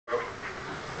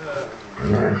No.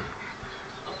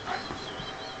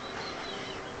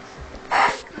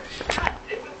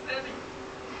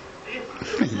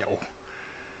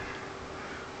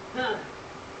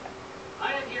 I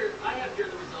have here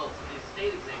the results of the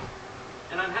state exam,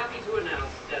 and I'm happy to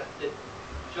announce that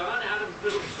John Adams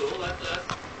Middle School, that's us,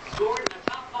 scored in the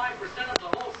top 5% of the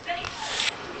whole state.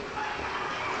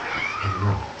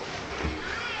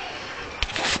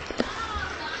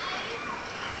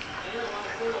 And I want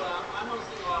to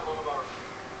single out one of our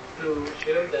who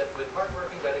showed that with hard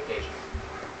work and dedication,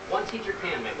 one teacher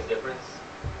can make a difference.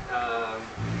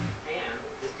 And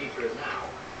this teacher is now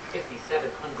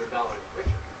 $5,700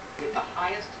 richer, with the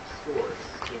highest scores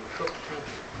in Cook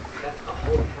County. That's the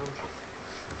whole county.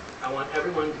 I want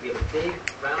everyone to give a big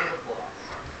round of applause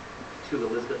to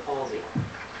Elizabeth Halsey.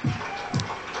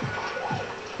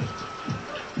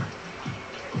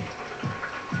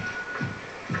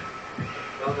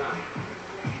 Well done.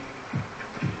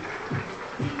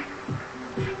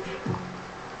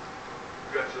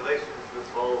 Congratulations, Miss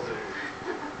Halsey.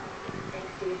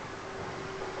 Thanks, dude.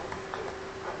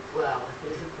 Well,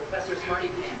 isn't Professor Smarty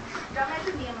Pants? Don't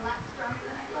mention me, I'm a lot stronger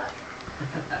than I look.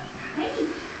 Hey,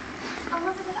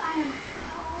 Elizabeth, I am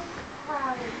so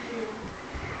proud of you.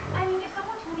 I mean, if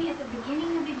someone told me at the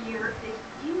beginning of the year that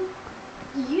you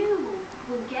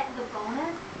would get the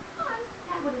bonus,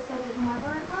 I would have said it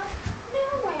never in life. No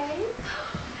way.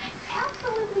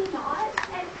 Absolutely not.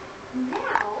 And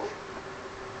now,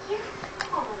 you're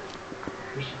home.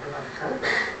 We should go out and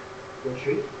celebrate. Your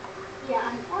treat?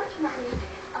 Yeah, unfortunately,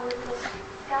 Elizabeth,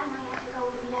 Scott and I have to go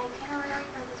with the itinerary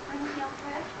for the Springfield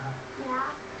trip. Yeah,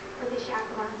 with the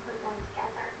chaperones we're going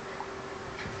together.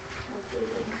 We'll see you.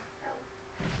 So,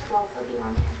 we'll also be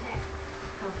romantic.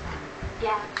 How fun.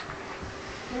 Yeah.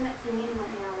 You're not seeing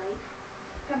anyone now, right?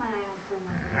 Got my eye on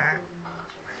someone who's in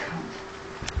nature.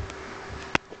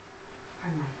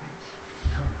 Pardon my French.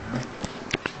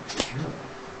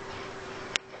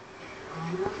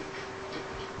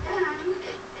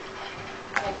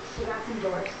 She got some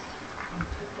doors and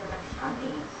took the rest on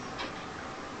these.